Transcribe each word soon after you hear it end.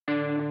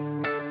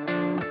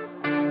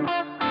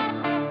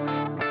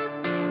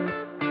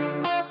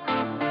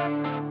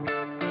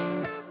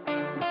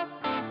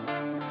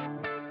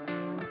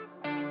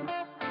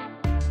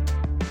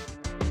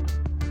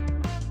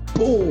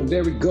Boom,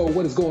 there we go.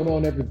 What is going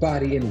on,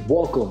 everybody? And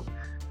welcome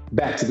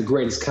back to the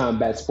greatest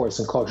combat sports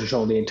and culture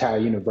show in the entire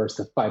universe,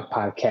 the Fight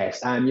Podcast.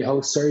 I'm your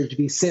host, Serge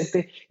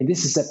Vicente, and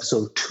this is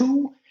episode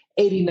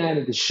 289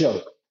 of the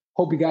show.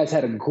 Hope you guys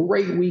had a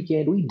great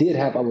weekend. We did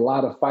have a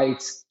lot of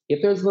fights.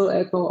 If there's a little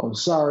echo, I'm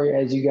sorry.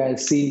 As you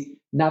guys see,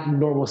 not the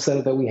normal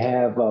setup that we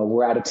have.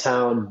 We're out of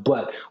town,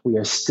 but we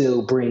are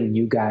still bringing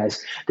you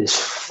guys this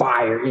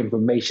fire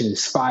information,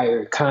 this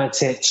fire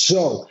content.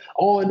 So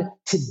on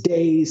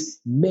today's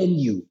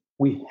menu,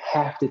 we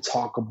have to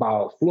talk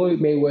about Floyd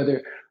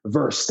Mayweather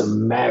versus the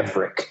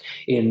Maverick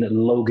in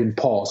Logan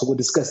Paul. So we'll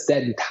discuss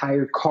that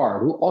entire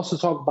card. We'll also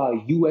talk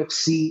about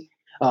UFC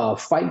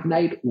Fight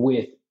Night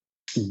with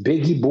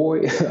Biggie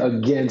Boy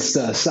against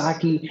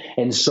Saki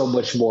and so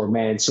much more,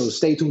 man. So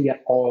stay tuned. We got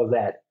all of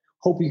that.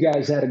 Hope you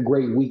guys had a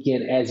great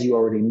weekend. As you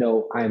already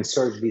know, I am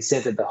Serge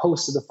Vicente, the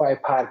host of the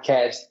Fight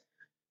Podcast.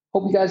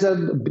 Hope you guys have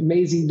an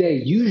amazing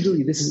day.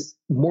 Usually this is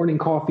morning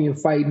coffee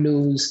and fight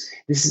news.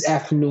 This is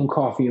afternoon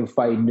coffee and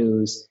fight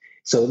news.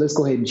 So let's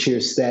go ahead and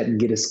cheers to that and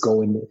get us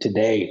going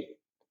today.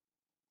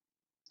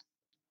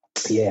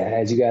 Yeah,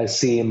 as you guys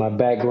see in my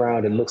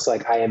background, it looks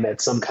like I am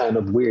at some kind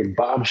of weird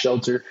bomb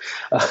shelter.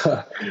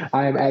 I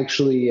am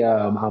actually,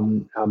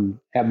 I'm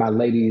at my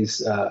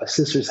lady's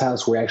sister's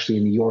house. We're actually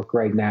in New York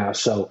right now.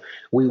 So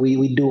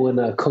we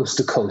doing coast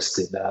to coast.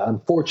 And,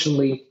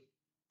 unfortunately,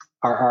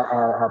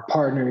 our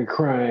partner in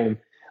crime,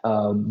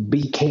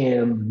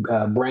 B-Cam,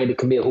 Brandon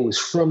Camille, who is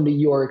from New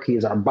York. He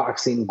is our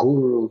boxing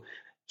guru.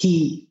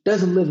 He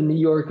doesn't live in New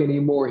York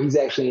anymore. He's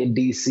actually in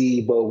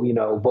DC, but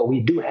we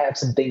do have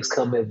some things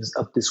coming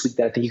up this week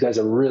that I think you guys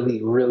are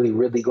really, really,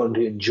 really going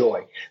to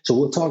enjoy. So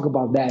we'll talk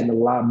about that and a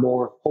lot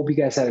more. Hope you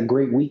guys had a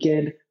great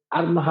weekend.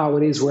 I don't know how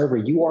it is wherever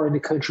you are in the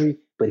country,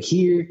 but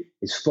here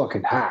it's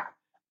fucking hot.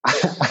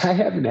 I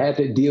haven't had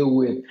to deal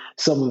with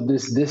some of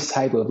this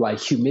type of like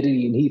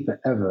humidity and heat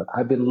forever.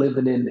 I've been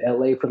living in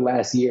LA for the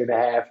last year and a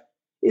half.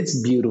 It's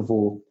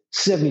beautiful.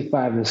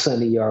 75 and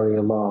sunny all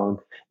year long.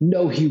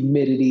 No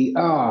humidity.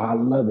 Oh, I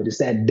love it. It's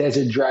that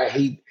desert dry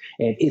heat,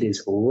 and it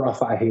is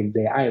rough out here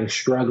today. I am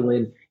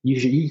struggling.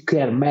 You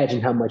can't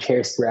imagine how much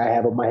hairspray I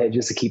have on my head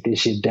just to keep this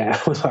shit down.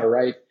 All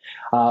right,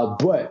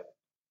 but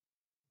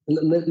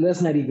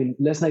let's not even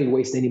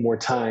waste any more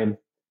time.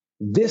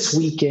 This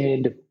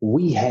weekend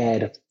we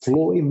had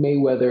Floyd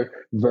Mayweather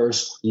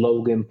versus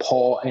Logan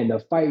Paul, and the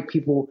fight,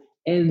 people,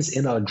 ends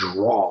in a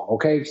draw.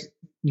 Okay,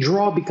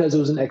 draw because it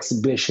was an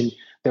exhibition.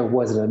 There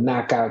wasn't a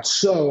knockout.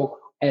 So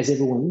as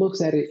everyone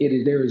looks at it,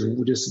 there is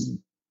just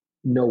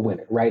no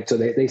winner, right? So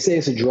they say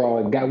it's a draw.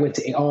 It went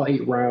to all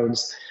 8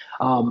 rounds.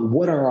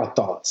 What are our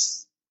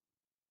thoughts?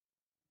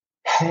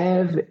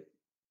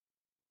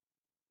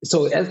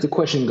 So as the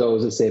question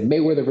goes, it said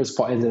Mayweather versus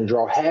Paul ends in a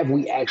draw. Have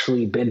we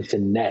actually been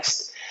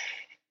finessed?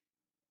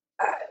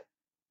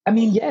 I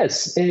mean,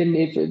 yes.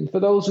 And for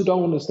those who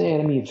don't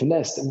understand, I mean,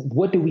 finessed,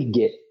 what did we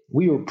get?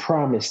 We were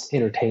promised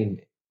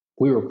entertainment.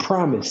 We were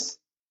promised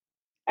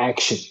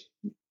action.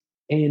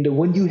 And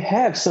when you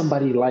have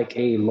somebody like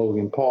a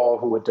Logan Paul,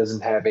 who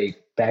doesn't have a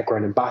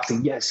background in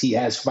boxing, yes, he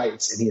has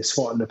fights and he has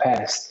fought in the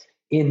past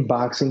in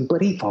boxing,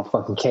 but he fought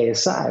fucking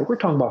KSI. We're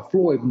talking about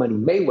Floyd Money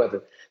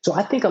Mayweather. So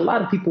I think a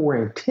lot of people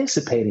were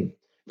anticipating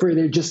for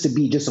there just to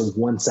be just a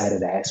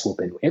one-sided ass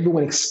whooping.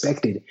 Everyone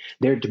expected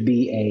there to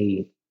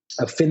be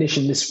a finish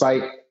in this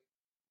fight.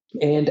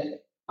 And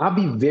I'll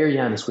be very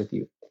honest with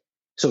you.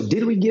 So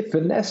did we get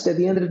finessed at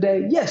the end of the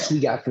day? Yes, we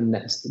got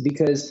finessed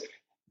because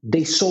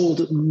they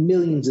sold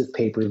millions of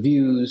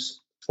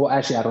pay-per-views. Well,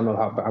 actually, I don't know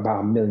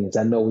about millions.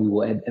 I know we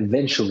will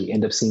eventually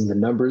end up seeing the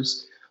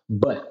numbers,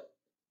 but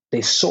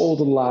they sold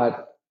a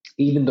lot,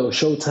 even though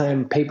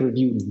Showtime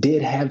pay-per-view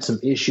did have some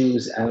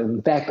issues.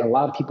 In fact, a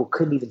lot of people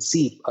couldn't even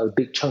see a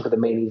big chunk of the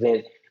main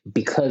event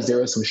because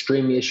there are some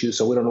streaming issues,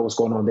 so we don't know what's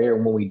going on there.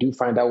 And when we do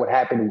find out what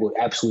happened, we'll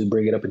absolutely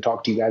bring it up and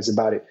talk to you guys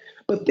about it.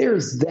 But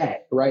there's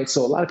that, right?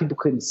 So a lot of people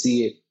couldn't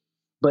see it.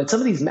 But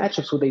some of these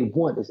matchups, what they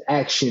want is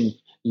action.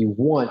 You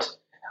want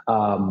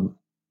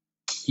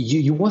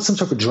you want some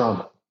sort of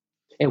drama.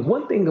 And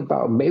one thing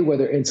about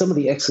Mayweather and some of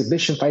the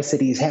exhibition fights that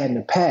he's had in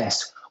the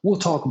past, we'll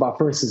talk about,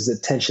 for instance, the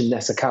Tenshin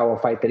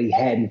Nasukawa fight that he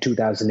had in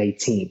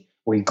 2018,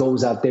 where he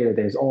goes out there,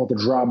 there's all the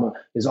drama,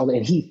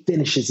 and he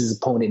finishes his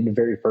opponent in the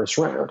very first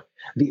round.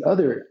 The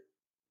other,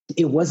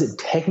 it wasn't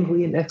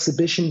technically an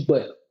exhibition,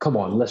 but come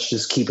on, let's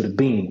just keep it a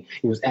bean.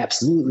 It was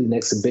absolutely an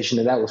exhibition,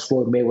 and that was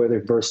Floyd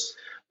Mayweather versus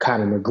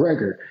Conor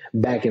McGregor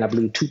back in, I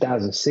believe,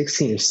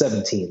 2016 or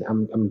 17.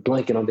 I'm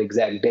blanking on the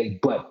exact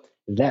date, but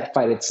that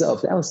fight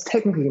itself, that was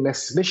technically an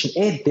exhibition,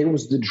 and there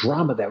was the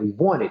drama that we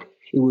wanted.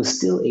 It was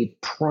still a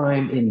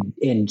prime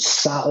and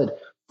solid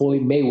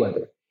Floyd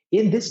Mayweather.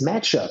 In this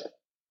matchup,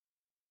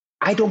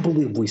 I don't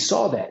believe we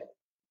saw that.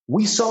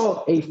 We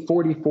saw a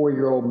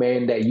 44-year-old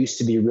man that used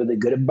to be really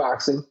good at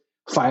boxing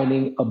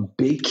fighting a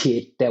big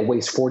kid that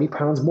weighs 40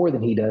 pounds more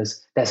than he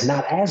does, that's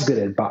not as good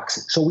at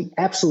boxing. So we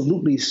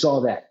absolutely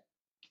saw that.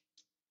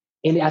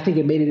 And I think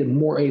it made it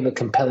more of a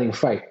compelling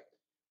fight.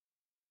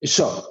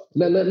 So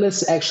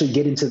let's actually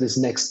get into this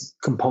next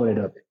component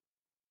of it.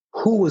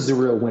 Who was the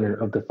real winner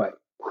of the fight?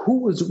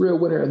 who was the real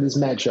winner of this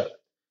matchup?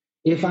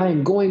 If I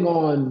am going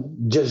on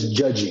just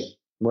judging,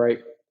 right?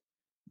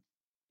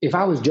 If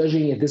I was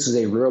judging if this is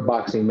a real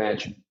boxing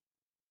match,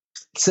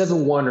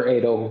 7-1 or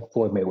 8-0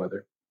 Floyd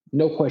Mayweather.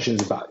 No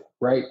questions about it,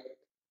 right?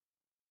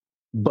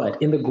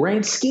 But in the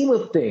grand scheme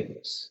of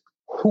things,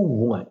 who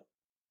won?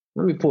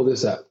 Let me pull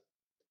this up.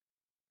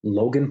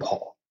 Logan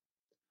Paul.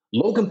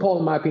 Logan Paul,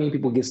 in my opinion,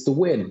 people gets the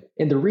win.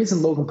 And the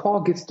reason Logan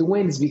Paul gets the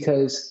win is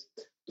because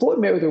Floyd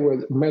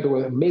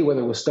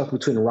Mayweather was stuck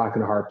between a rock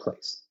and a hard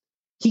place.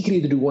 He could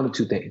either do one of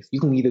two things. You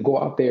can either go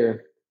out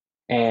there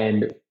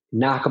and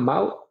knock him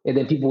out, and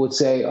then people would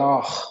say,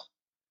 oh,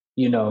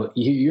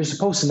 you're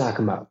supposed to knock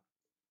him out.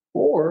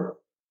 Or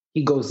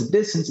he goes the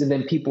distance, and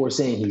then people are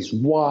saying he's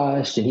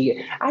washed. And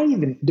I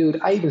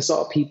even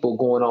saw people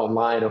going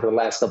online over the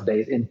last couple of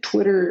days. And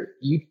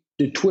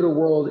the Twitter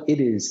world, it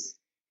is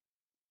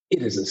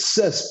a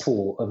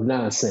cesspool of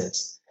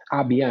nonsense.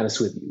 I'll be honest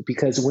with you,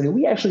 because when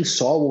we actually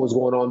saw what was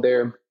going on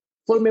there,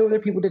 Floyd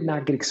Mayweather, people did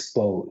not get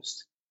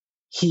exposed.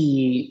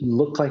 He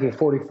looked like a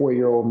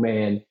 44-year-old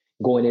man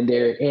going in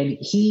there, and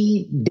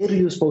he did what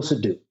he was supposed to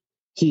do.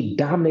 He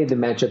dominated the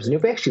matchups. And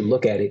if we actually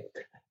look at it,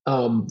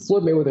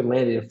 Floyd Mayweather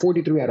landed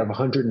 43 out of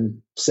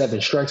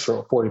 107 strikes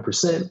for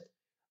 40%.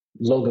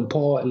 Logan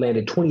Paul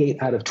landed 28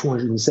 out of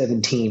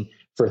 217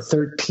 for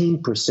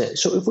 13%.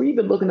 So if we're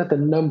even looking at the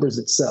numbers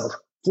itself,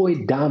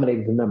 Floyd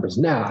dominated the numbers.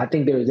 Now, I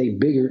think there is a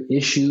bigger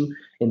issue,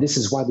 and this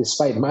is why this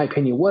fight, in my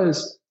opinion,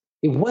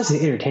 it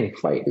wasn't an entertaining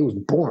fight. It was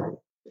boring.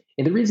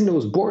 And the reason it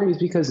was boring is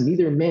because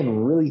neither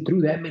man really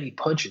threw that many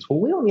punches. Well,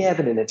 we only have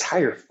in an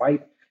entire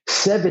fight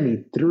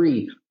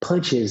 73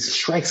 punches,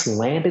 strikes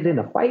landed in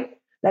a fight.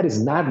 That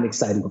is not an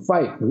exciting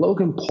fight.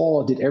 Logan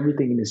Paul did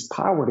everything in his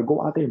power to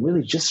go out there and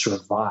really just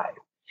survive.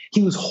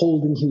 He was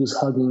holding, he was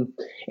hugging.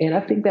 And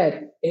I think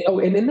that,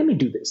 and then let me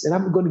do this. And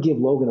I'm going to give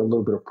Logan a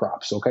little bit of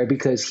props, okay?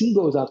 Because he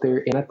goes out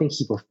there and I think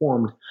he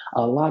performed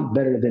a lot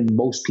better than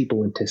most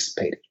people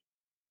anticipated.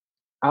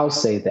 I'll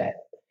say that.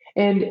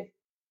 And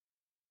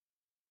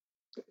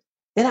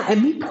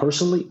me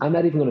personally, I'm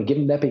not even going to give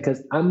him that,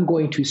 because I'm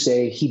going to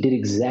say he did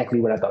exactly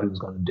what I thought he was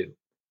going to do.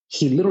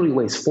 He literally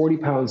weighs 40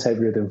 pounds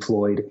heavier than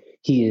Floyd.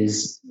 He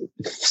is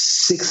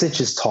 6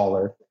 inches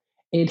taller.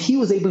 And he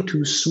was able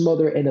to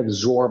smother and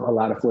absorb a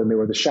lot of Floyd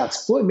Mayweather's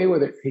shots. Floyd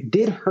Mayweather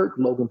did hurt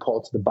Logan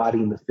Paul to the body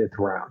in the 5th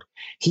round.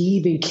 He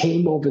even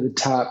came over the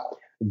top,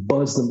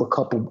 buzzed him a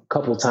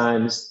couple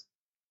times.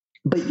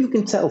 But you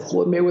can tell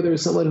Floyd Mayweather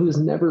is someone who's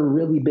never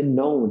really been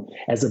known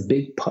as a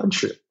big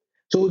puncher.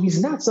 So if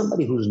he's not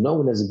somebody who's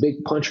known as a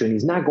big puncher, and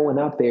he's not going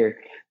out there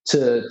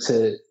to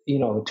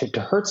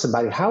hurt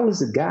somebody, how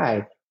is a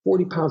guy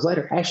 40 pounds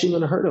lighter actually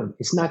going to hurt him?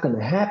 It's not going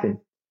to happen.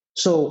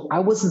 So I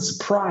wasn't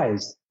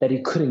surprised that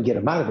he couldn't get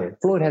him out of there.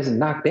 Floyd hasn't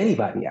knocked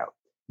anybody out.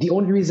 The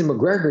only reason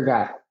McGregor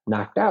got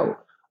knocked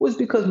out was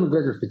because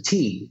McGregor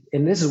fatigued.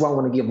 And this is why I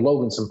want to give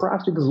Logan some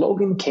props, because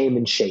Logan came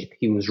in shape.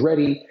 He was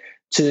ready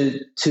to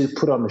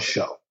put on the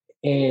show.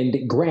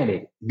 And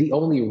granted, the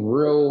only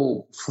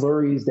real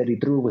flurries that he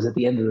threw was at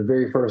the end of the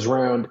very first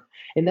round.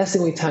 And that's the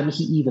only time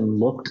he even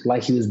looked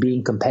like he was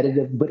being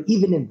competitive. But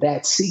even in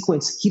that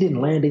sequence, he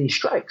didn't land any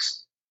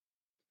strikes.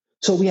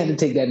 So we had to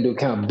take that into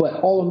account.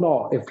 But all in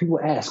all, if people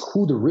ask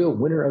who the real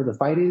winner of the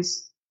fight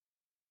is,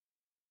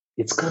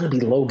 it's going to be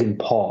Logan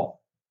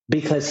Paul,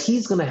 because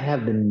he's going to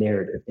have the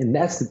narrative. And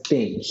that's the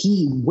thing.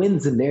 He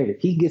wins the narrative.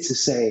 He gets to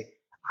say,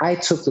 I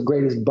took the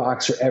greatest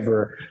boxer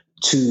ever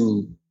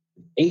to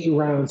 8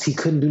 rounds. He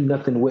couldn't do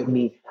nothing with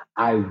me.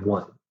 I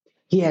won.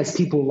 He has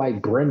people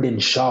like Brendan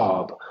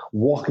Schaub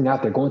walking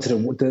out there, going to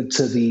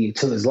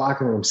his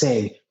locker room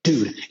saying,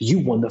 dude, you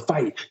won the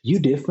fight. You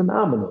did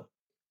phenomenal.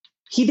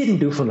 He didn't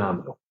do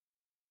phenomenal.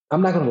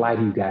 I'm not going to lie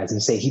to you guys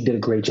and say he did a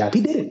great job.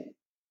 He didn't.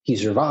 He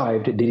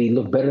survived. Did he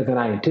look better than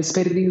I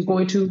anticipated he was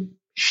going to?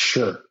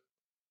 Sure.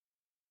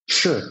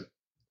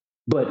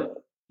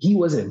 But he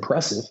wasn't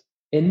impressive.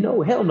 And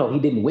no, hell no, he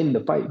didn't win the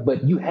fight.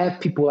 But you have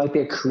people like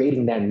that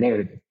creating that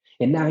narrative.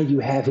 And now you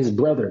have his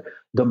brother,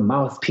 the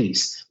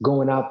mouthpiece,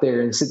 going out there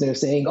and sitting there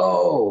saying,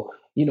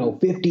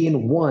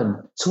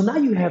 50-1. So now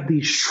you have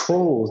these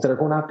trolls that are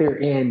going out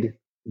there and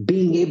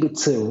being able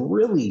to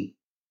really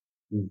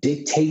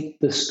dictate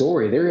the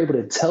story. They're able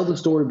to tell the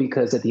story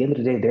because at the end of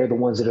the day, they're the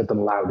ones that are the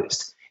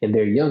loudest. And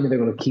they're young and they're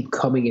going to keep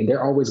coming. And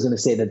they're always going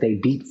to say that they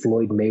beat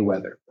Floyd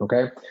Mayweather.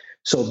 Okay?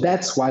 So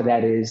that's why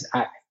that is.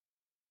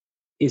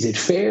 Is it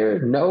fair?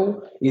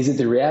 No. Is it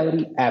the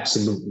reality?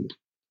 Absolutely.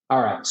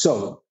 All right.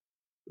 So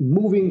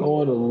moving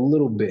on a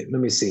little bit. Let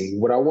me see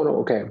what I want to.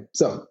 Okay.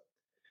 So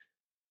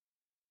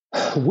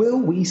will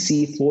we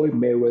see Floyd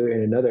Mayweather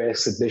in another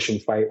exhibition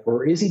fight,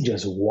 or is he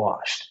just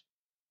washed?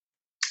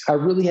 I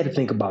really had to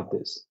think about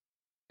this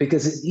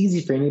because it's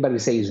easy for anybody to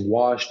say he's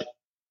washed.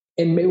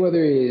 And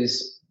Mayweather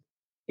is,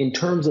 in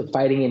terms of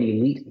fighting an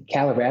elite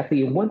caliber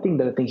athlete, and one thing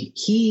that I think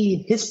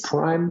his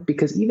prime,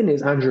 because even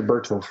his Andre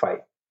Berto fight,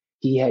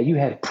 you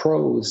had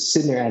pros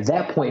sitting there at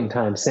that point in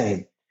time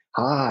saying,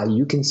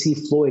 you can see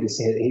Floyd is,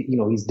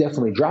 he's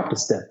definitely dropped a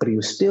step, but he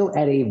was still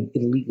at an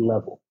elite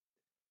level.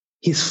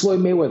 His Floyd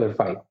Mayweather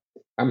fight,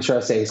 I'm sure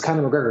I say his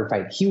Conor McGregor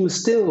fight, he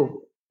was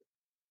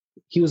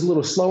a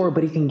little slower,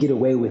 but he can get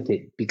away with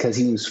it because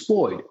he was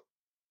Floyd.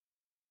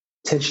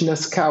 Tenshin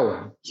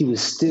Nasukawa, he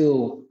was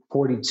still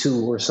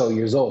 42 or so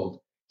years old.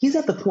 He's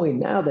at the point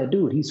now that,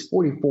 dude, he's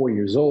 44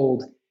 years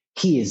old.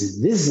 He is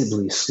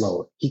visibly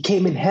slower. He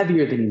came in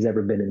heavier than he's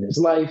ever been in his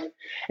life.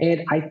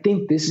 And I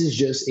think this is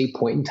just a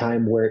point in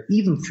time where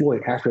even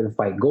Floyd, after the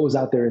fight, goes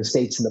out there and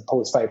states in the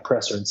post fight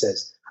presser and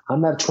says,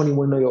 I'm not a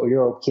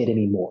 21-year-old kid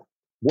anymore.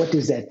 What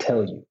does that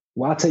tell you?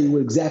 Well, I'll tell you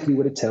exactly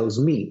what it tells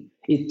me.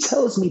 It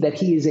tells me that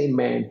he is a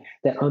man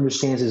that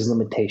understands his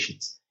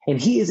limitations. And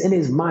he is in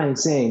his mind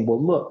saying,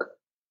 well, look,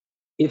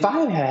 if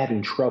I'm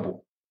having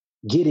trouble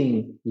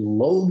getting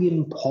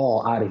Logan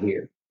Paul out of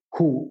here,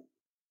 who,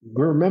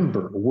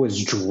 remember,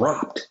 was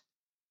dropped.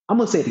 I'm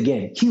going to say it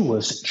again. He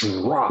was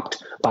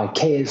dropped by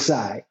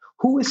KSI.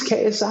 Who is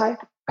KSI?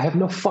 I have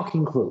no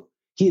fucking clue.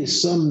 He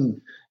is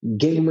some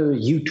gamer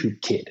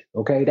YouTube kid,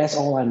 okay? That's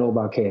all I know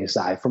about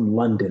KSI, from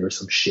London or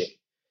some shit.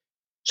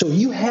 So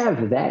you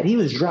have that. He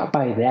was dropped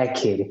by that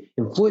kid,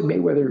 and Floyd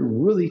Mayweather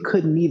really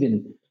couldn't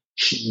even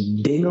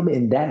ding him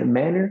in that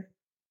manner.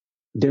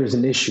 There's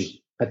an issue.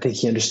 I think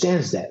he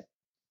understands that.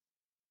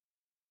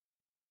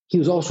 He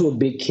was also a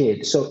big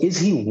kid. So is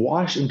he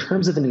washed in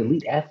terms of an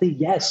elite athlete?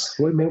 Yes,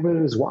 Floyd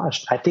Mayweather is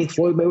washed. I think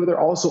Floyd Mayweather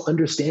also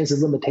understands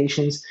his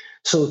limitations.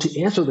 So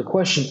to answer the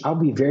question, I'll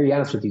be very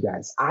honest with you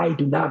guys. I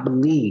do not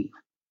believe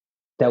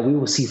that we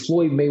will see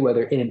Floyd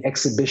Mayweather in an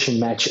exhibition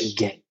match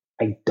again.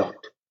 I don't.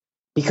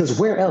 Because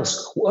where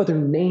else? What other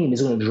name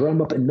is going to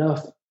drum up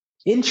enough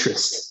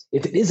interest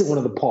if it isn't one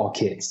of the Paul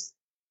kids?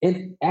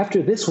 And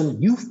after this one,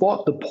 you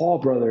fought the Paul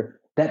brother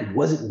that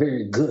wasn't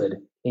very good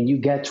and you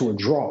got to a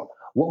draw.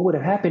 What would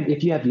have happened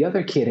if you had the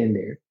other kid in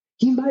there?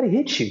 He might have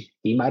hit you.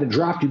 He might have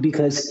dropped you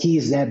because he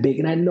is that big.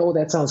 And I know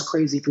that sounds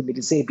crazy for me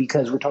to say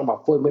because we're talking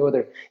about Floyd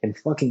Mayweather and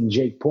fucking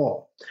Jake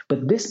Paul.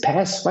 But this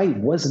past fight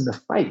wasn't the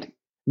fight.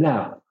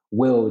 Now,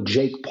 will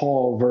Jake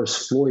Paul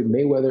versus Floyd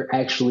Mayweather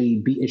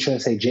actually be, should I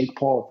say Jake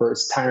Paul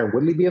versus Tyron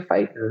Woodley be a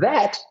fight?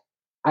 That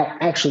I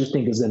actually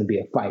think is going to be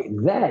a fight.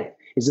 That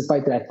is a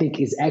fight that I think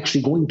is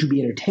actually going to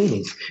be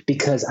entertaining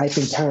because I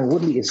think Tyron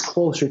Woodley is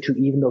closer to,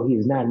 even though he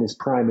is not in his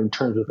prime in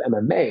terms of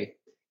MMA,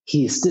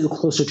 he is still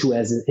closer to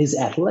as his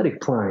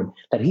athletic prime,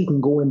 that he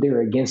can go in there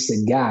against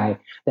a guy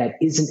that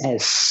isn't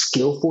as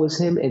skillful as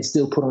him and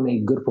still put on a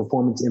good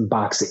performance in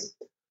boxing.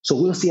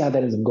 So we'll see how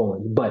that ends up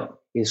going. But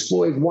is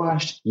Floyd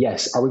washed?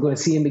 Yes. Are we going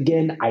to see him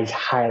again? I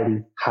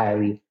highly,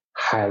 highly,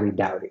 highly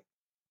doubt it.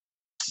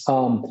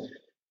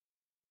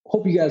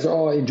 Hope you guys are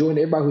all enjoying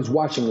it. Everybody who's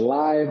watching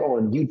live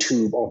on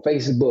YouTube, on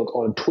Facebook,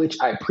 on Twitch,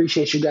 I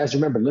appreciate you guys.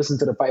 Remember, listen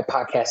to the Fight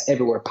Podcast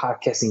everywhere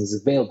podcasting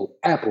is available.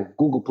 Apple,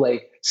 Google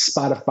Play,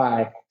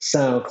 Spotify,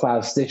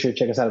 SoundCloud, Stitcher.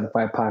 Check us out at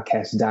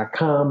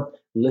thefightpodcast.com.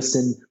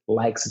 Listen,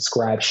 like,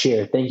 subscribe,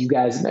 share. Thank you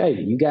guys. Hey,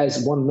 you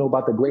guys want to know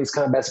about the greatest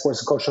combat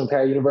sports and culture in the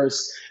entire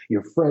universe?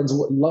 Your friends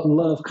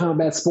love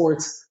combat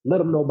sports. Let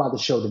them know about the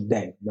show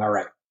today. All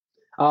right.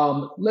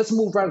 Let's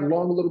move right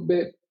along a little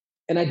bit.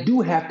 And I do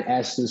have to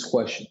ask this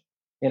question.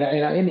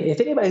 And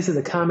if anybody's in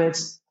the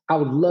comments, I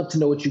would love to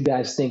know what you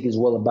guys think as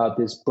well about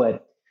this.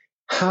 But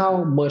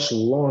how much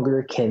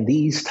longer can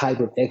these type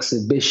of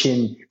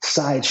exhibition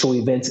sideshow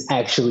events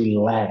actually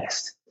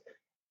last?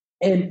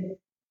 And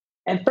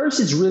at first,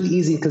 it's really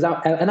easy because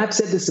I've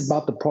said this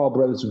about the Paul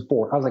brothers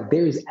before. I was like,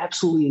 there is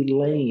absolutely a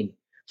lane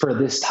for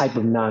this type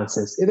of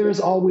nonsense. There has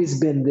always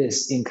been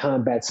this in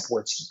combat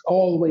sports,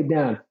 all the way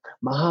down.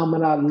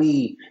 Muhammad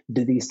Ali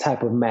did these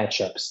type of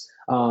matchups.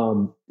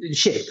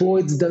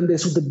 Floyd's done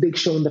this with the Big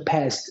Show in the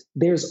past.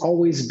 There's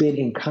always been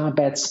in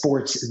combat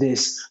sports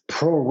this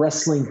pro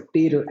wrestling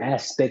theater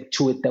aspect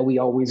to it that we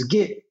always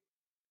get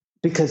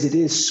because it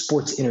is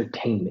sports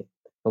entertainment.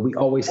 But we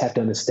always have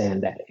to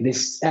understand that. It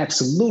is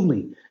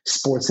absolutely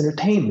sports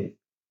entertainment.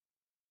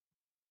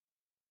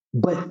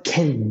 But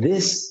can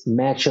this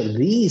matchup,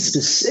 these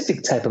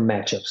specific type of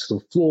matchups, the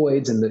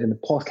Floyds and the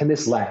Pauls, can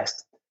this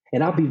last?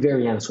 And I'll be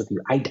very honest with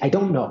you. I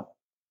don't know.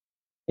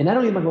 And I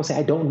don't even going to say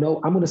I don't know.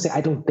 I'm going to say I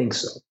don't think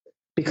so.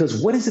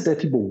 Because what is it that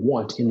people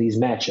want in these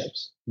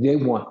matchups? They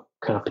want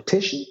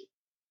competition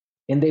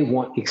and they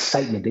want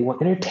excitement. They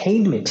want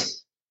entertainment.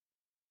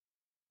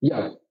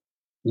 Yo,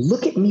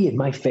 look at me in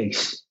my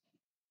face,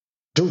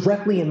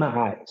 directly in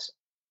my eyes,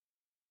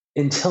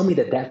 and tell me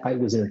that that fight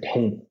was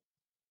entertaining.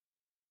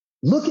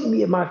 Look at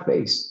me in my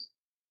face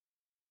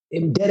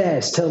and dead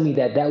ass tell me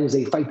that that was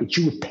a fight that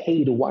you would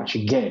pay to watch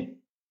again.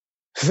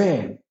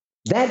 Fam,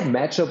 that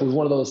matchup was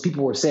one of those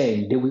people were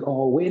saying, did we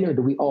all win or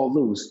did we all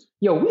lose?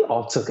 Yo, we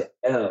all took an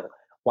L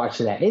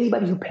watching that.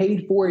 Anybody who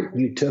paid for it,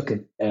 you took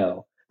an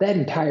L. That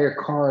entire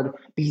card,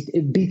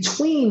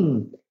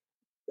 between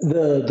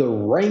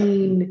the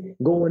rain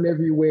going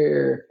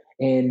everywhere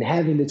and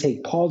having to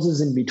take pauses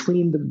in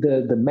between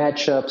the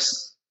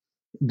matchups,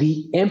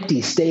 the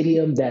empty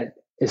stadium that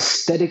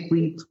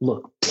aesthetically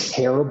looked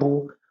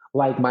terrible,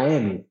 like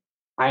Miami.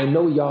 I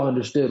know y'all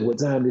understood what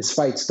time this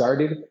fight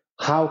started.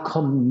 How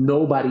come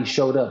nobody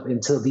showed up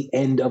until the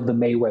end of the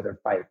Mayweather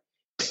fight?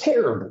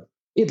 Terrible.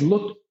 It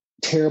looked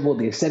terrible.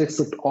 The aesthetics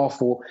looked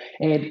awful.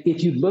 And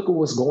if you look at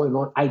what's going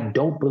on, I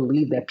don't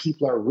believe that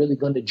people are really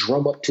going to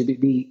drum up to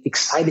be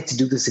excited to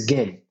do this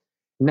again.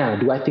 Now,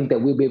 do I think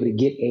that we'll be able to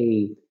get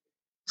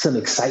some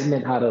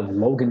excitement out of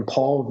Logan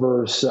Paul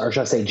versus, or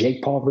should I say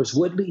Jake Paul versus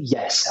Woodley?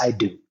 Yes, I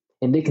do.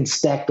 And they can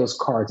stack those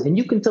cards. And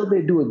you can tell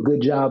they do a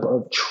good job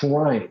of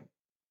trying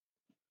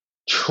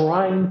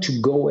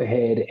to go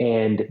ahead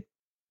and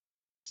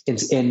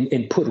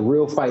put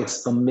real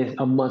fights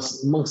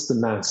amongst the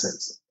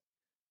nonsense.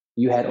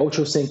 You had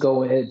Ocho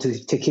Cinco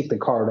to kick the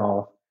card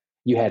off.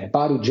 You had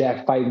Badu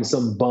Jack fighting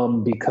some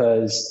bum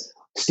because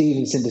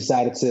Stevenson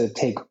decided to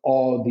take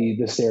all the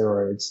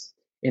steroids.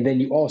 And then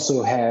you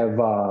also have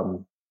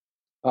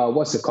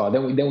what's it called?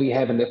 Then we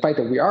have in the fight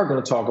that we are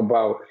going to talk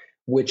about,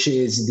 which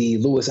is the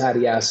Luis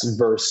Arias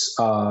versus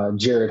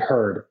Jared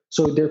Hurd.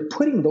 So they're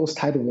putting those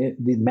type of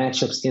the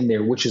matchups in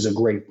there, which is a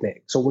great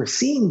thing. So we're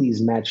seeing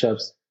these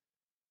matchups,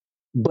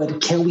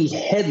 but can we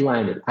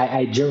headline it?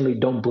 I generally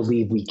don't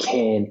believe we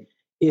can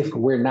if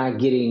we're not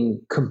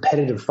getting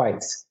competitive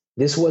fights.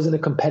 This wasn't a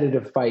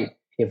competitive fight.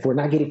 If we're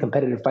not getting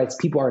competitive fights,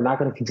 people are not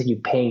going to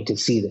continue paying to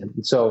see them.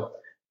 And so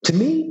to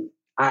me,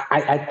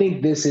 I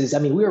think this is, I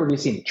mean, we already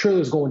seen it.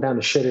 Triller's going down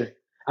the shitter.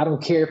 I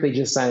don't care if they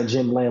just signed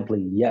Jim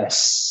Lampley.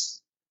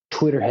 Yes,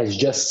 Twitter has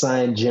just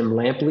signed Jim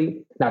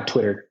Lampley. Not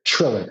Twitter,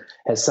 Triller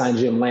has signed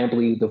Jim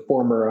Lampley, the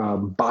former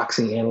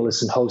boxing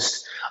analyst and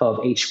host of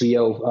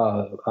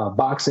HBO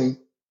boxing.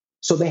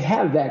 So they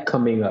have that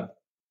coming up.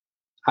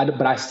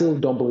 But I still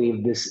don't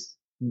believe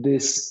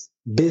this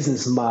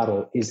business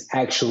model is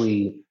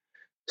actually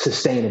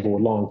sustainable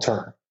long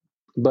term.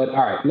 But all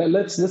right,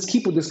 let's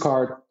keep with this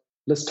card.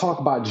 Let's talk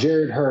about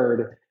Jared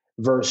Hurd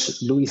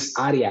versus Luis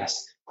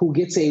Arias, who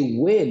gets a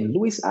win.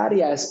 Luis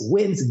Arias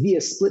wins via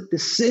split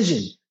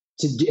decision.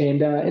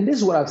 And this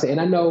is what I'd say.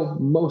 And I know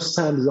most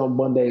times on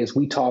Mondays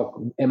we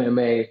talk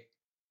MMA.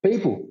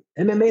 People,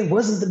 MMA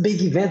wasn't the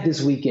big event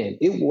this weekend.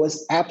 It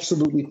was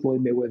absolutely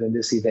Floyd Mayweather in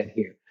this event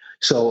here.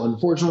 So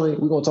unfortunately,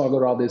 we're going to talk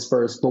about all this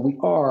first. But we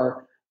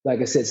are, like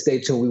I said, stay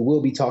tuned. We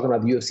will be talking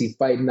about the UFC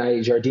Fight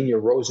Night,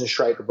 Jardinho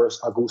Rosenstryker versus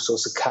Augusto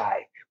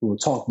Sakai. We will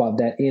talk about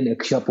that in a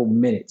couple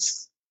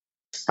minutes.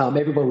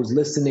 Everyone who's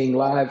listening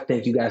live,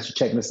 thank you guys for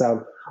checking us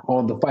out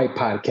on the Fight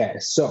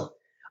Podcast. So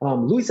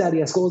Luis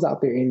Arias goes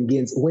out there and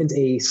wins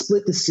a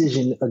split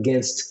decision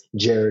against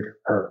Jared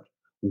Hurd.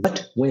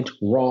 What went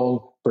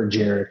wrong for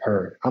Jared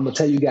Hurd? I'm going to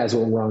tell you guys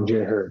what went wrong,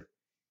 Jared Hurd.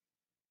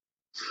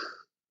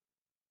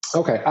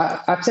 Okay,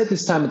 I've said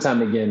this time and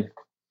time again,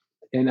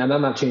 and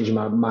I'm not changing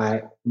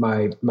my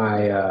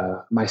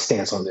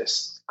stance on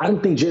this. I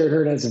don't think Jared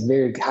Hurd has a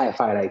very high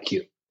fight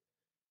IQ.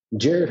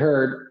 Jared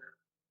Hurd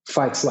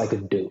fights like a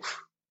doof.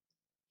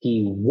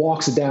 He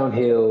walks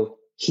downhill.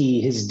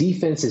 His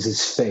defense is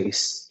his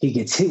face. He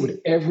gets hit with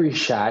every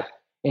shot,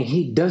 and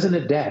he doesn't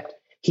adapt.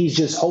 He's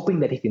just hoping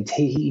that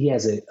he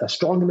has a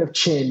strong enough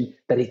chin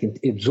that he can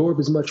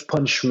absorb as much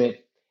punishment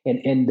and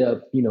end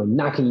up,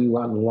 knocking you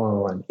out in the long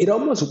run. It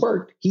almost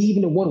worked. He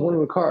even won one of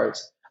the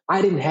cards.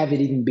 I didn't have it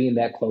even being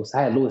that close.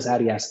 I had Luis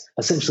Arias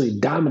essentially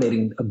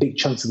dominating a big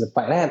chunks of the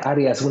fight. I had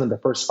Arias winning the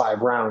first 5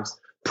 rounds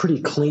pretty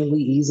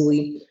cleanly,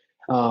 easily.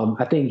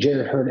 I think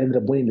Jared Hurd ended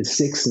up winning the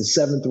 6th and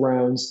 7th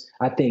rounds.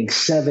 I think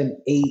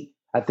 7, 8,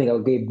 I think I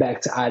gave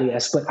back to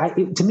Arias. But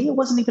to me, it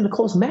wasn't even a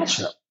close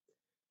matchup.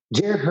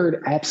 Jared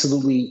Hurd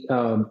absolutely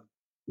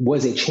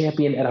was a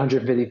champion at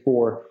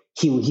 154.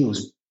 He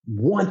was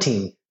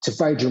wanting to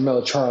fight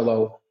Jermell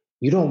Charlo.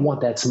 You don't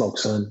want that smoke,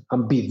 son.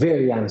 I'm be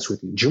very honest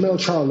with you. Jermell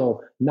Charlo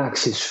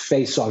knocks his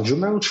face off.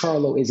 Jermell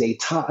Charlo is a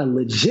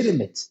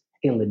legitimate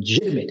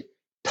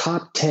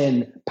top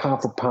 10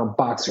 pound for pound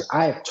boxer.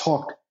 I have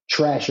talked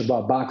trash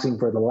about boxing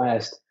for the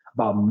last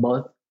about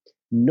month.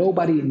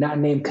 Nobody not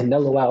named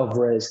Canelo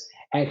Alvarez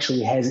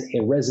actually has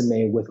a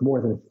resume with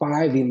more than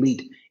 5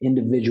 elite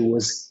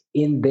individuals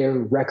in their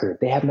record.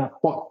 They have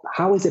not fought.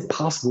 How is it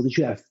possible that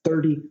you have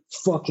 30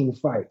 fucking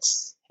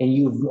fights and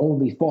you've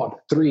only fought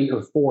 3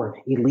 or 4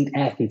 elite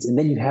athletes, and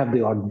then you have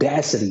the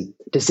audacity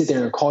to sit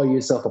there and call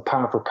yourself a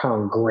pound for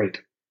pound great?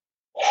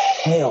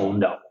 Hell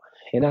no.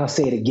 And I'll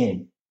say it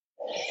again.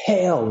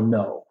 Hell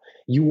no.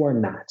 You are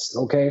not.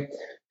 Okay?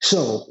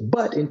 So,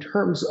 but in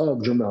terms of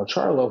Jermell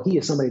Charlo, he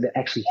is somebody that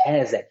actually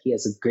has that. He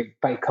has a great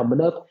fight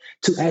coming up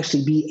to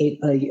actually be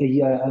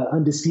a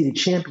undisputed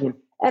champion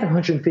at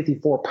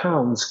 154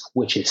 pounds,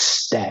 which is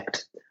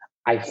stacked.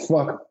 I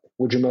fuck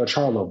with Jermell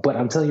Charlo, but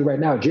I'm telling you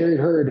right now, Jared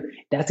Hurd,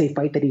 that's a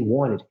fight that he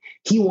wanted.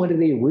 He wanted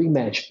a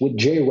rematch with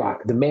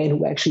J-Rock, the man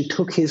who actually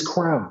took his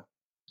crown.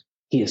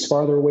 He is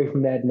farther away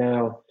from that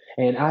now.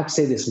 And I'd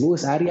say this,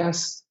 Luis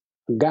Arias,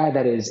 a guy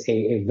that is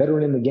a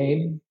veteran in the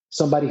game,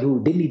 somebody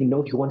who didn't even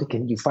know if he wanted to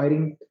continue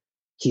fighting.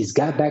 He's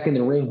got back in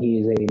the ring. He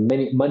is a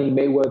Money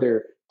Mayweather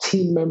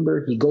team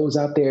member. He goes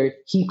out there.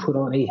 He put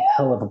on a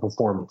hell of a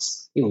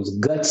performance. It was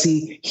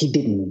gutsy. He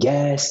didn't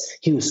gas.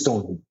 He was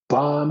throwing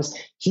bombs.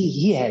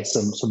 He had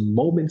some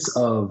moments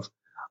of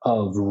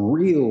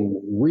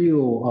real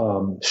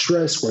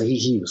stress where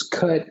he was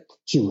cut.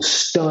 He was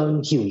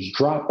stung. He was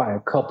dropped by a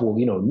couple,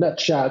 nut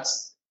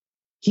shots.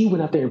 He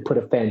went out there and put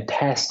a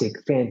fantastic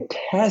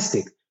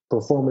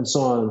performance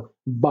on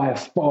by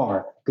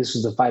far. This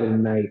was the fight of the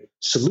night.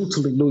 Salute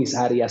to Luis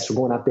Arias for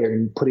going out there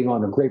and putting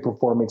on a great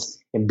performance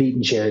and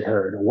beating Jared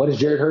Hurd. What does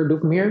Jared Hurd do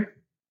from here?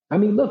 I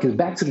mean, look, it's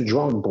back to the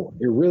drawing board.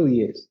 It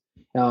really is.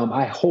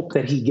 I hope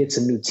that he gets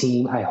a new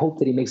team. I hope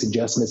that he makes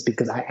adjustments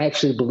because I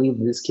actually believe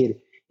that this kid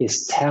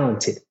is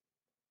talented.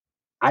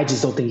 I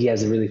just don't think he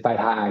has a really fight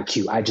high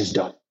IQ. I just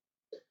don't.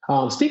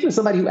 Speaking of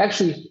somebody who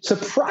actually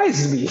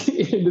surprised me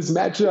in this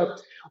matchup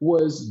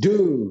was,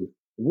 dude,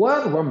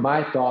 what were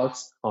my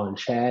thoughts on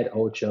Chad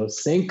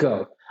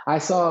Ochocinco? I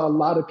saw a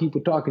lot of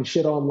people talking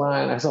shit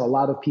online. I saw a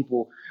lot of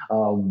people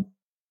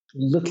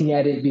looking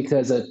at it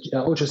because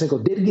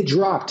Ochocinco did get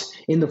dropped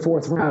in the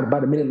fourth round.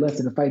 About a minute left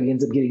in the fight, he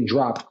ends up getting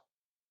dropped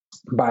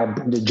by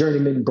the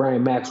journeyman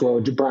Brian Maxwell.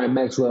 Brian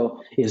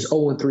Maxwell is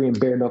 0-3 in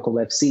bare knuckle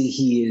FC.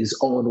 He is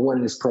 0-1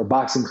 in his pro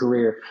boxing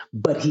career,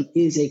 but he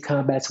is a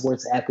combat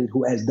sports athlete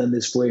who has done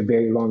this for a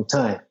very long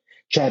time.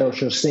 Chad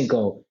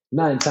Ochocinco,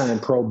 9-time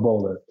Pro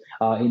Bowler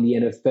in the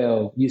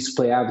NFL, used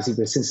to play obviously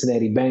for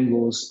Cincinnati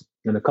Bengals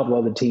and a couple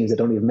other teams that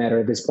don't even matter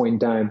at this point in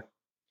time.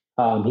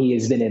 He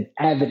has been an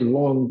avid,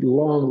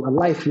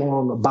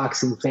 lifelong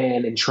boxing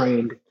fan and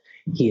trained.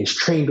 He has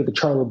trained with the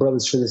Charlo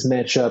brothers for this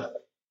matchup.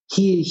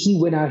 He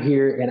went out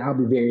here, and I'll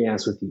be very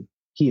honest with you,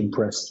 he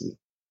impressed me.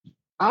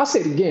 I'll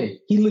say it again,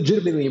 he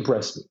legitimately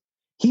impressed me.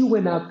 He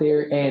went out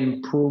there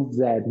and proved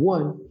that,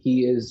 one,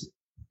 he is,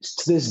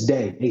 to this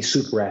day, a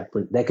super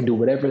athlete that can do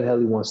whatever the hell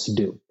he wants to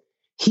do.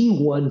 He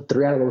won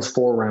 3 out of those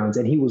 4 rounds,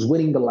 and he was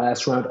winning the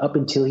last round up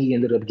until he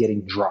ended up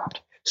getting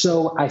dropped.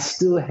 So I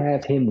still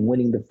have him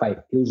winning the fight.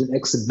 It was an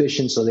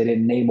exhibition, so they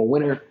didn't name a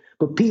winner,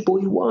 but people,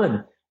 he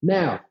won.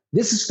 Now,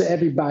 this is for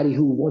everybody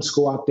who wants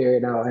to go out there.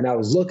 And I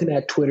was looking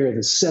at Twitter,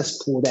 the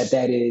cesspool that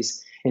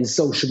is, and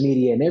social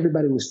media, and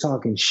everybody was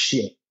talking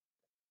shit.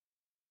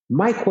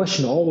 My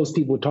question to all those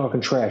people talking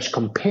trash,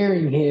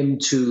 comparing him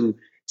to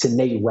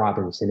Nate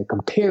Robinson and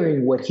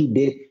comparing what he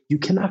did, you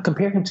cannot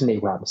compare him to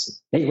Nate Robinson.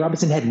 Nate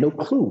Robinson had no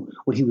clue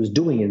what he was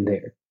doing in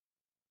there.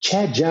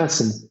 Chad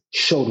Johnson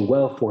showed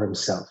well for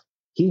himself.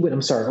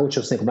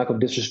 Ochocinco, I'm not going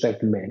to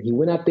disrespect the man. He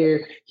went out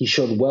there, he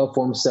showed well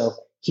for himself.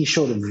 He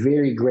showed a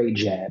very great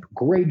jab,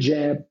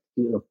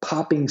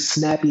 popping,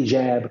 snappy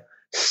jab,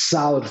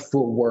 solid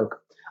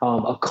footwork,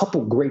 a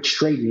couple great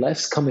straight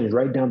lefts coming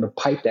right down the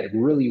pipe that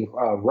really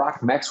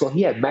rocked Maxwell.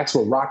 He had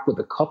Maxwell rocked with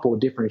a couple of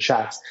different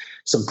shots,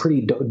 some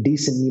pretty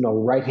decent,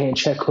 right-hand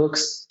check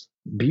hooks.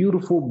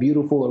 Beautiful,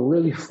 a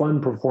really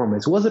fun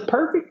performance. Was it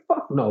perfect?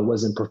 Fuck no, it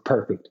wasn't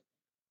perfect.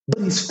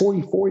 But he's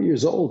 44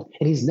 years old,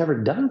 and he's never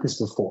done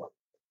this before.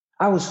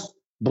 I was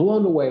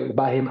blown away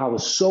by him. I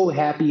was so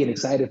happy and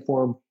excited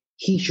for him.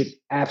 He should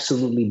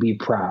absolutely be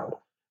proud.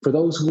 For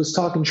those who was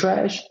talking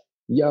trash,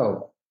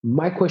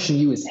 my question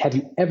to you is, have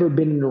you ever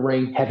been in the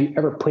ring? Have you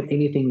ever put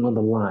anything on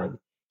the line?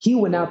 He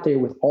went out there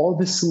with all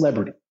this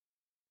celebrity,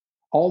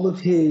 all of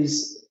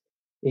his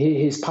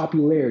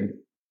popularity,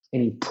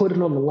 and he put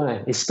it on the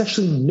line,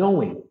 especially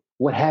knowing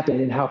what happened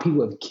and how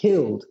people have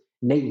killed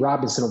Nate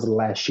Robinson over the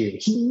last year.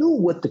 He knew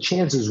what the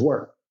chances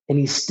were, and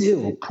he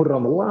still put it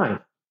on the line.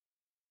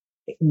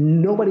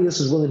 Nobody else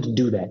is willing to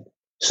do that.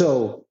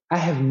 So I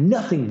have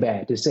nothing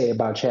bad to say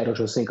about Chad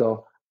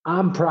Ochocinco.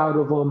 I'm proud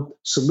of him.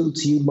 Salute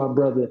to you, my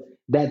brother.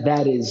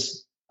 That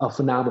is a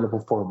phenomenal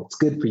performance.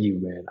 Good for you,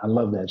 man. I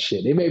love that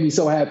shit. It made me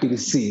so happy to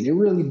see it. It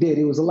really did.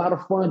 It was a lot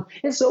of fun.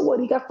 And so what?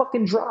 He got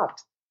fucking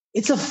dropped.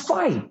 It's a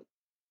fight.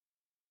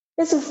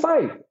 It's a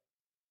fight.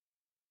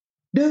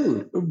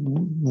 Dude,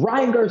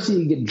 Ryan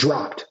Garcia get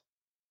dropped.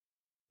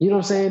 You know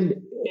what I'm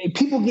saying?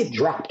 People get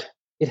dropped.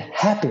 It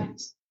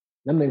happens.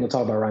 I'm not even going to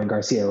talk about Ryan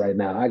Garcia right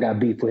now. I got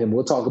beef with him.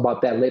 We'll talk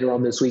about that later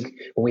on this week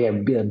when we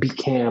have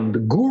B-Cam, the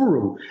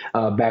guru,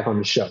 back on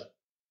the show.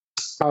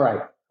 All right.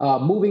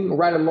 Moving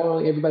right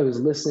along, everybody who's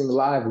listening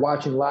live,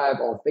 watching live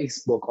on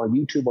Facebook, on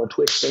YouTube, on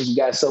Twitch, thank you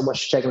guys so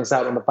much for checking us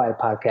out on the Fight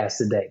Podcast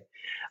today.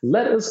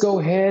 Let us go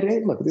ahead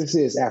and look, this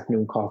is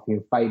Afternoon Coffee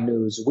and Fight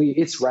News.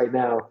 It's right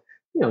now,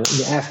 in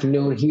the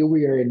afternoon here.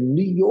 We are in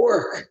New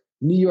York,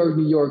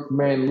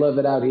 man. Love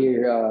it out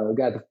here.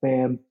 Got the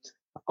fam.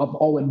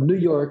 New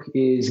York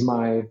is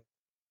my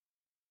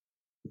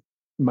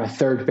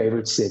third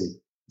favorite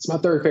city. It's my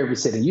third favorite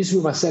city. It used to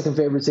be my second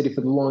favorite city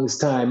for the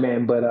longest time,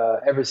 man. But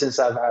ever since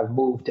I've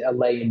moved to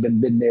LA and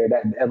been there,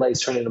 that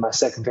LA's turned into my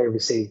second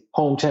favorite city.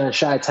 Hometown,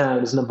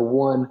 Chi-Town is number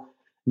 1.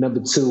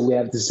 Number 2, we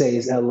have to say,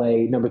 is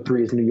LA. Number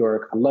 3 is New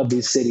York. I love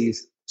these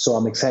cities, so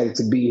I'm excited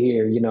to be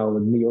here.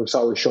 New York's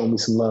always showing me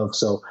some love,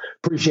 so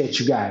appreciate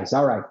you guys.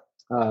 All right,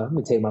 let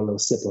me take my little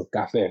sip of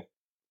cafe.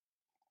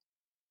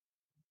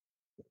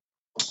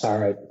 All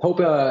right. Hope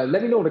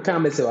let me know in the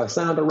comments if I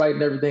sounded right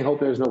and everything. Hope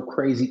there's no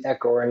crazy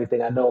echo or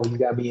anything. I know you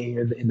got me in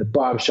here in the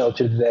bomb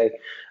shelter today,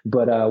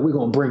 but we're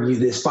gonna bring you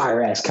this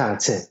fire ass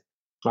content.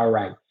 All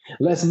right.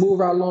 Let's move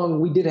right along.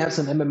 We did have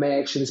some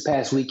MMA action this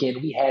past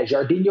weekend. We had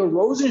Jardinho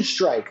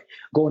Rosenstrike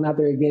going out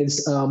there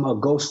against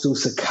Augusto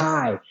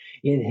Sakai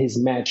in his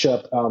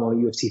matchup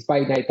on UFC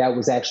Fight Night. That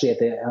was actually at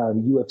the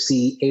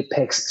UFC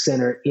Apex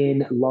Center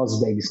in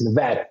Las Vegas,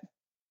 Nevada.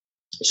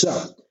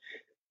 So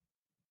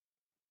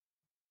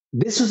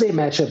This was a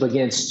matchup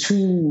against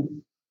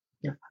two,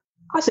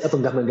 I say up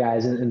and coming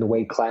guys in the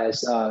weight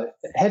class.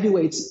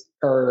 Heavyweights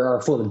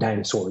are full of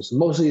dinosaurs.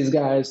 Most of these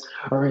guys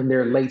are in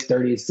their late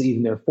 30s to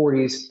even their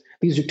 40s.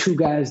 These are two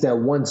guys that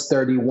one's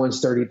 30,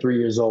 one's 33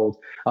 years old.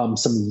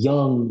 Some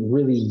young,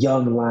 really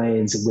young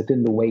lions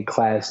within the weight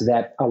class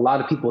that a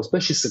lot of people,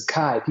 especially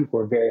Sakai, people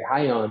are very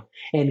high on,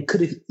 and could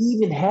have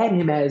even had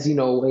him as,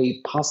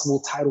 a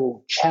possible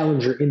title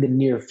challenger in the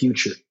near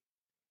future.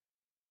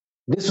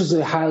 This was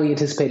a highly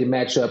anticipated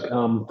matchup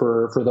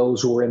for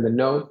those who were in the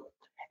know,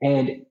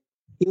 and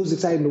it was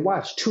exciting to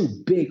watch. Two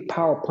big,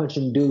 power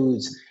punching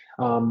dudes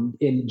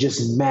in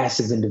just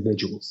massive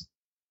individuals.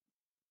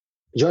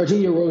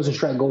 Jorginho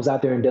Rosenstrike goes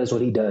out there and does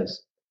what he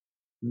does.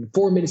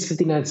 4 minutes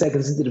 59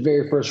 seconds into the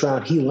very first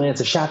round, he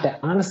lands a shot that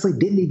honestly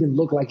didn't even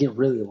look like it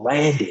really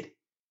landed,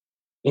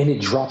 and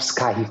it drops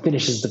Sky. He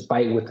finishes the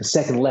fight with a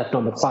second left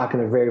on the clock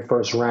in the very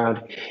first round.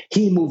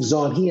 He moves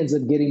on. He ends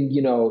up getting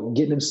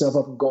himself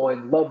up and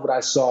going. Love what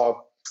I saw.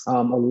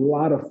 A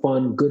lot of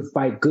fun. Good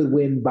fight. Good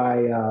win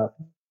by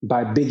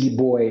Biggie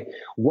Boy.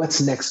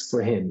 What's next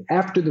for him?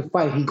 After the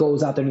fight, he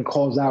goes out there and he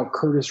calls out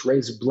Curtis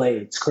Razor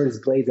Blades. Curtis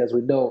Blades, as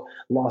we know,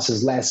 lost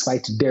his last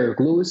fight to Derek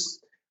Lewis.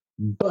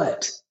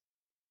 But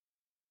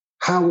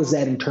how is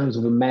that in terms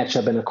of a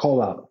matchup and a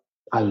call out?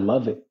 I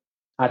love it.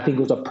 I think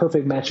it was a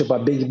perfect matchup by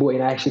Biggie Boy,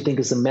 and I actually think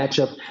it's a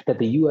matchup that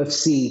the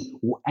UFC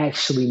will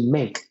actually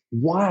make.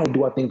 Why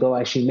do I think they'll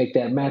actually make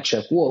that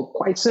matchup? Well,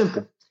 quite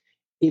simple.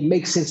 It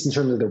makes sense in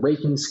terms of the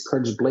rankings.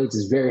 Curtis Blades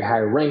is very high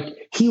ranked.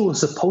 He was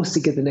supposed to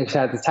get the next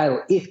shot at the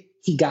title if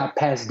he got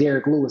past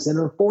Derek Lewis, and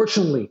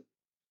unfortunately,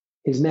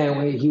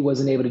 he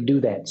wasn't able to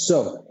do that.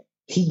 So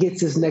he gets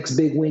his next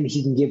big win.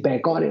 He can get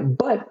back on it.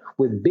 But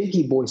with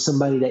Biggie Boy,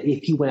 somebody that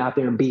if he went out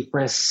there and beat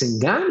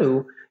Francis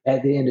Ngannou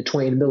at the end of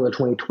in the middle of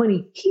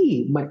 2020,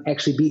 he might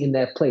actually be in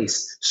that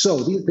place. So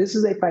this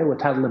is a fight with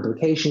title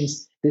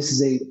implications. This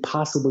is a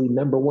possibly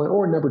number one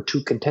or number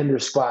two contender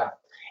spot.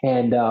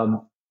 And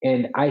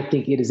I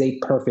think it is a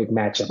perfect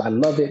matchup. I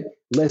love it.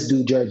 Let's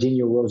do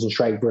Jorginho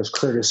Rosenstrike versus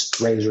Curtis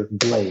Razor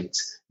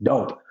Blades.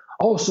 Dope.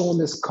 Also on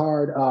this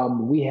card,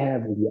 we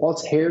have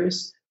Walt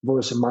Harris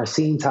versus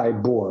Marcin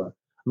Tybura.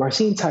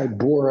 Marcin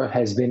Tybura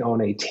has been on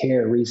a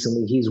tear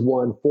recently. He's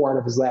won 4 out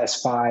of his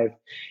last 5.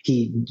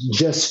 He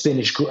just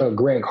finished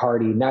Greg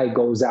Hardy. Now he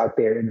goes out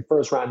there. In the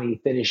first round, he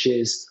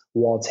finishes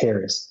Walt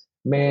Harris.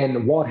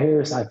 Man, Walt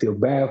Harris, I feel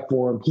bad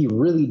for him. He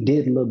really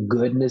did look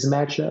good in this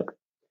matchup.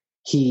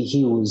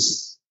 He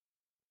was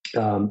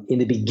in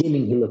the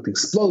beginning, he looked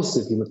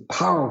explosive. He looked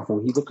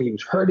powerful. He looked like he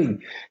was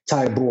hurting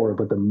Tybura.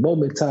 But the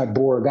moment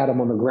Tybura got him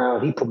on the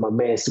ground, he put my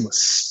man through a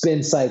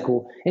spin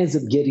cycle, ends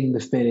up getting the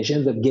finish,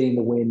 ends up getting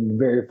the win in the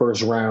very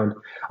first round.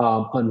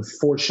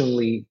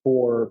 Unfortunately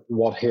for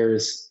Walt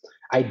Harris,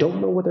 I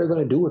don't know what they're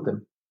going to do with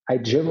him. I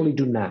generally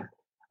do not.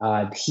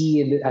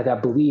 He, I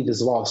believe,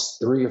 has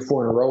lost 3 or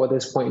 4 in a row at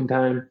this point in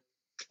time.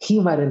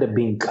 He might end up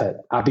being cut.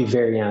 I'll be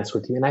very honest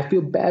with you. And I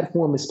feel bad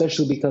for him,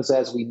 especially because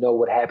as we know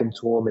what happened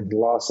to him and the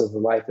loss of the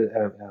life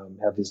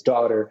of his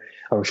daughter,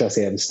 or should I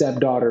say of his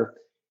stepdaughter,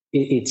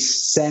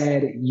 it's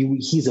sad.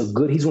 He's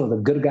one of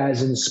the good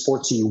guys in the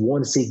sport, so you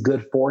want to see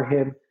good for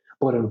him.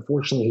 But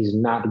unfortunately, he's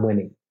not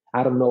winning.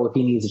 I don't know if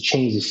he needs to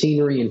change the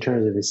scenery in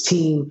terms of his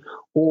team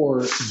or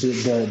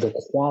the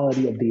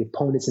quality of the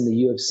opponents in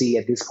the UFC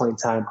at this point in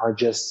time are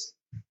just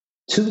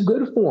too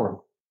good for him.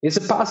 It's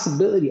a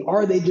possibility.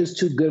 Are they just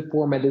too good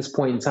for him at this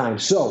point in time?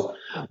 So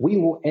we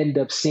will end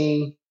up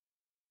seeing,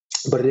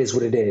 but it is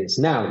what it is.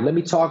 Now, let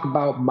me talk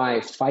about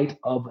my fight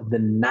of the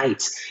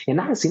night.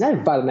 And honestly, not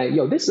even fight of the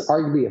night. This is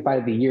arguably a fight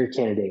of the year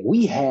candidate.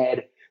 We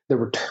had the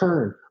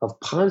return of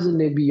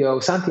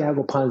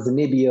Santiago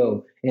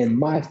Ponzinibbio, and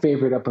my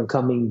favorite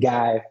up-and-coming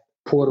guy,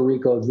 Puerto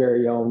Rico's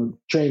very own,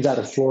 trains out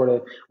of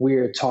Florida.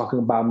 We're talking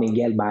about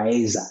Miguel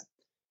Baeza.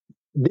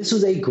 This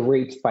was a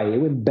great fight. It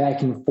went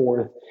back and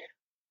forth.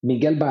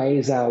 Miguel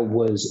Baeza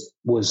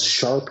was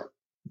sharp,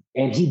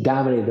 and he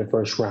dominated the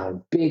first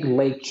round. Big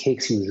leg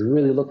kicks. He was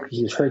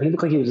hurt. He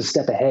looked like he was a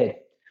step ahead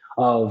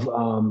of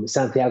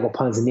Santiago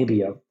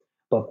Ponzinibbio.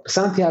 But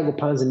Santiago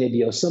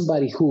Ponzinibbio,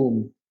 somebody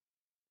who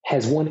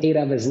has won 8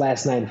 out of his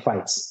last 9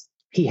 fights.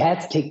 He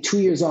had to take 2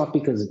 years off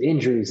because of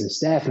injuries and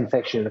staph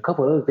infection and a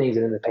couple of other things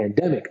in the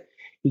pandemic.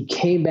 He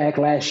came back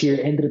last year,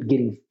 ended up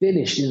getting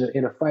finished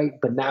in a fight,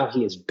 but now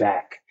he is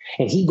back.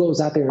 And he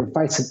goes out there and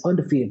fights an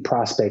undefeated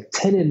prospect,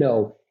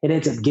 10-0, and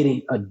ends up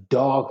getting a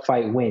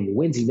dogfight win.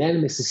 Wins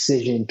unanimous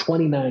decision,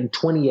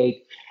 29-28.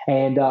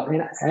 And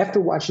after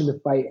watching the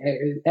fight,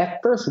 at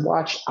first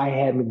watch, I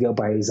had Miguel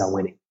Baeza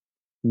winning.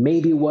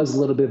 Maybe it was a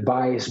little bit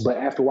biased, but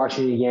after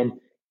watching it again,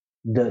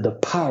 the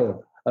power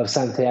of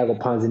Santiago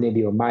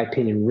Ponzinibbio, in my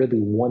opinion, really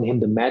won him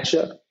the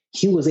matchup.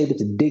 He was able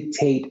to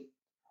dictate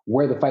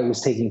where the fight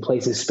was taking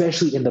place,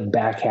 especially in the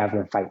back half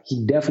of the fight.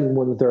 He definitely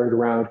won the third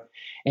round.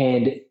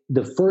 And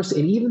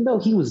even though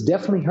he was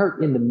definitely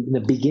hurt in the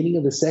beginning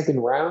of the second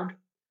round,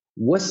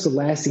 what's the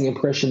lasting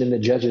impression in the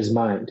judge's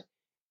mind?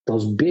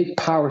 Those big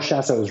power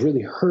shots that was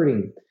really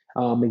hurting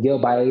Miguel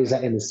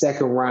Baeza in the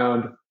second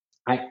round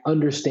I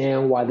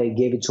understand why they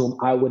gave it to him.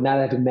 I would not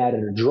have been mad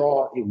at a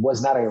draw. It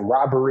was not a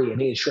robbery in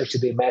any stretch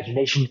of the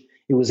imagination.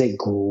 It was a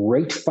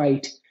great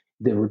fight.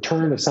 The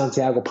return of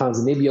Santiago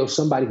Ponzinibbio,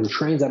 somebody who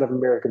trains out of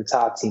American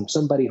Top Team,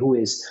 somebody who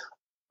is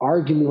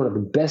arguably one of the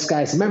best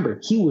guys. Remember,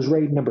 he was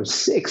rated number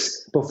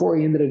 6 before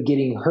he ended up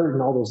getting hurt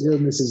and all those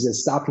illnesses that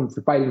stopped him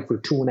from fighting for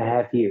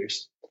 2.5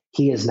 years.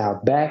 He is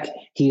now back.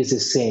 He is the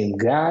same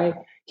guy.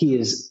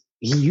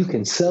 You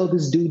can sell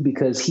this dude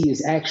because he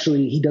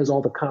does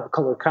all the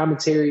color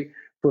commentary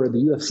for the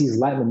UFC's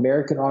Latin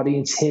American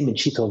audience, him and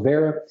Chito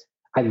Vera.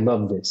 I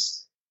love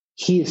this.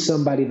 He is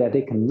somebody that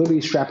they can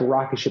literally strap a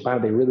rocket ship on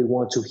if they really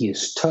want to. He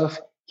is tough.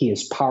 He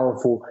is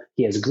powerful.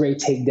 He has great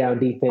takedown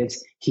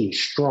defense. He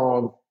is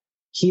strong.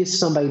 He is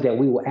somebody that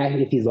we will,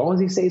 as long as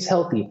he stays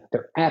healthy,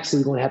 they're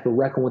absolutely going to have to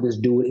reckon with this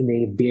dude in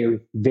a very,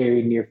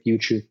 very near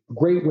future.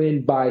 Great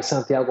win by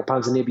Santiago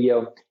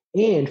Ponzinibbio.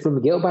 And for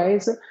Miguel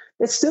Baeza,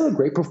 that's still a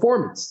great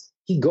performance.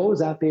 He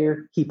goes out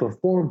there, he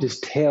performed his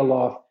tail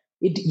off.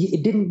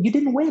 You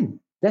didn't win.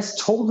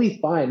 That's totally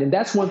fine. And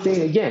that's one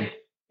thing, again,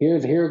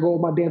 here go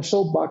my damn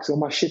soapbox on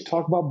my shit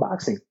talk about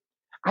boxing.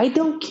 I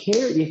don't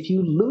care if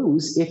you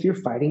lose if you're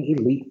fighting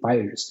elite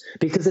fighters.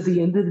 Because at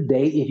the end of the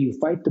day, if you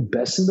fight the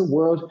best in the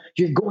world,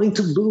 you're going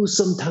to lose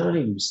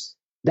sometimes.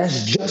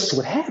 That's just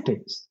what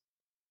happens.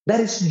 That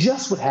is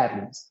just what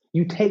happens.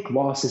 You take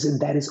losses, and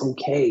that is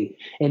okay.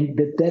 And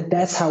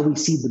that's how we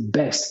see the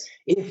best.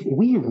 If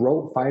we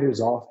wrote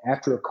fighters off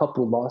after a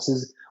couple of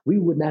losses, we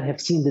would not have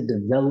seen the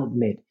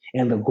development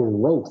and the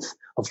growth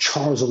of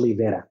Charles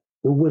Oliveira.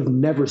 We would have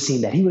never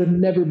seen that. He would have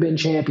never been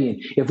champion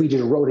if we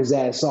just wrote his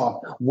ass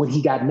off when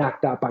he got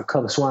knocked out by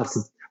Cub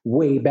Swanson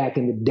way back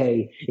in the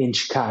day in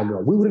Chicago.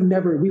 We would have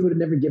never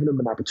given him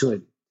an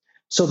opportunity.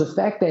 So the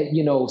fact that,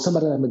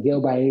 somebody like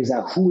Miguel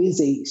Baeza, who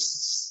is a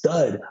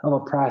stud of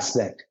a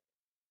prospect,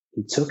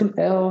 he took an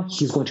L.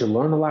 He's going to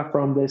learn a lot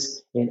from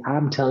this. And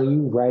I'm telling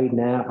you right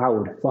now, I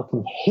would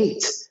fucking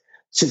hate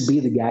to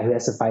be the guy who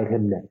has to fight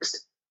him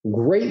next.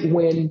 Great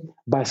win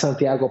by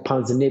Santiago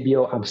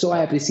Ponzinibbio. I'm so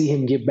happy to see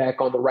him get back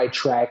on the right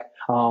track.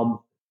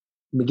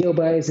 Miguel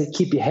Baeza,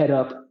 keep your head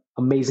up.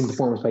 Amazing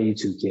performance by you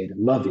too, kid.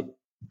 Love it.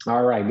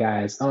 All right,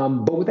 guys.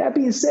 But with that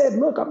being said,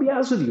 look, I'll be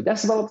honest with you.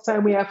 That's about the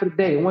time we have for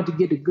today. I want to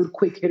get a good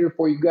quick hitter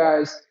for you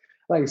guys.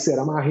 Like I said,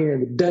 I'm out here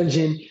in the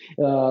dungeon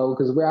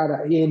because we're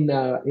out in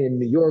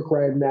New York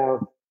right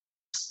now.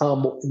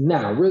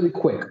 Now, really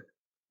quick,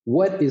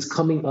 what is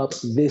coming up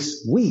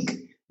this week?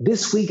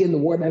 This week in the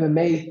world of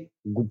MMA,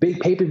 big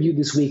pay-per-view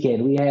this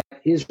weekend. We have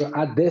Israel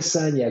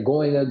Adesanya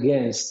going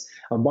against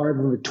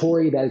Marvin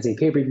Vettori. That is a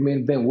pay-per-view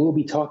event. We'll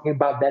be talking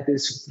about that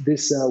this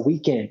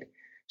weekend.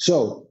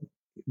 So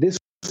this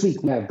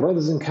week we have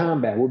Brothers in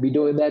Combat. We'll be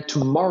doing that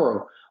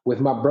tomorrow with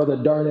my brother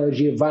Darnell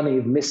Giovanni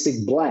of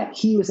Mystic Black.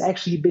 He has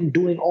actually been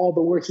doing all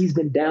the work. He's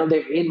been down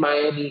there in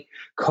Miami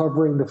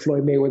covering the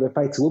Floyd Mayweather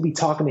fight. So we'll be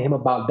talking to him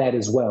about that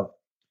as well.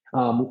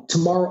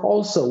 Tomorrow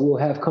also we'll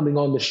have coming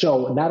on the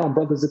show, not on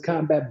Brothers in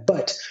Combat,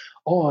 but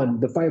on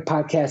the Fight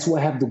Podcast,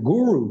 we'll have the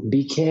Guru,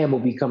 B Cam, will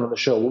be coming on the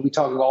show. We'll be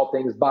talking all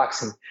things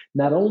boxing.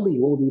 Not only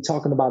will we be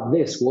talking about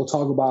this, we'll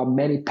talk about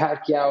Manny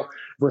Pacquiao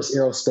versus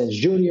Errol Spence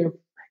Jr.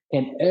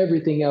 and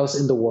everything else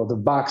in the world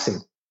of boxing.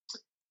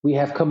 We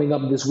have coming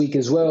up this week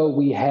as well,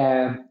 we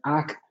have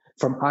Ak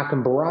from Ak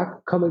and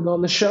Barak coming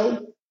on the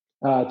show.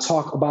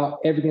 Talk about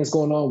everything that's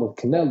going on with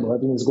Canelo,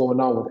 everything that's going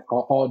on with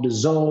All the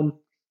Zone,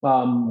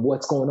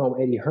 what's going on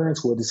with Eddie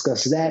Hearns. We'll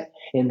discuss that.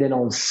 And then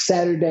on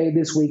Saturday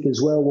this week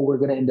as well, what we're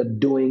going to end up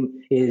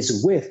doing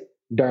is with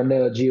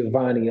Darnell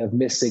Giovanni of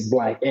Mystic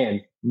Black and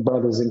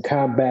Brothers in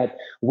Combat.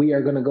 We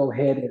are going to go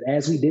ahead and,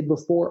 as we did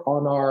before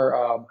on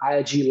our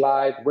IG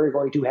Live, we're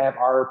going to have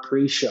our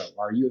pre-show,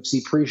 our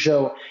UFC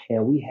pre-show,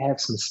 and we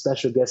have some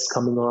special guests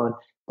coming on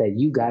that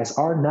you guys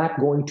are not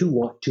going to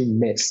want to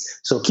miss.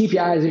 So keep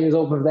your eyes and ears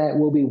open for that.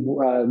 We'll be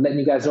letting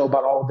you guys know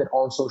about all of it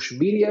on social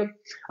media.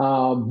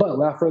 But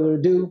without further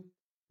ado,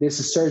 this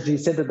is Serge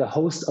Center, the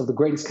host of the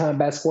greatest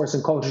combat sports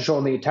and culture show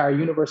in the entire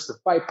universe, the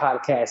Fight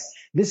Podcast.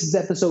 This is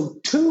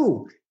episode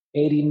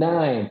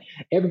 289.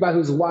 Everybody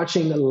who's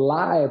watching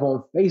live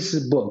on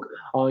Facebook,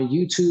 on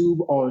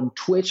YouTube, on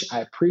Twitch,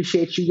 I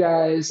appreciate you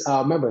guys.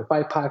 Remember,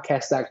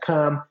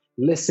 fightpodcast.com.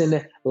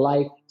 Listen,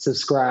 like,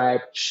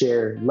 subscribe,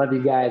 share. Love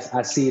you guys.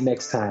 I'll see you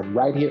next time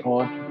right here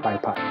on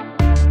Fight Pod.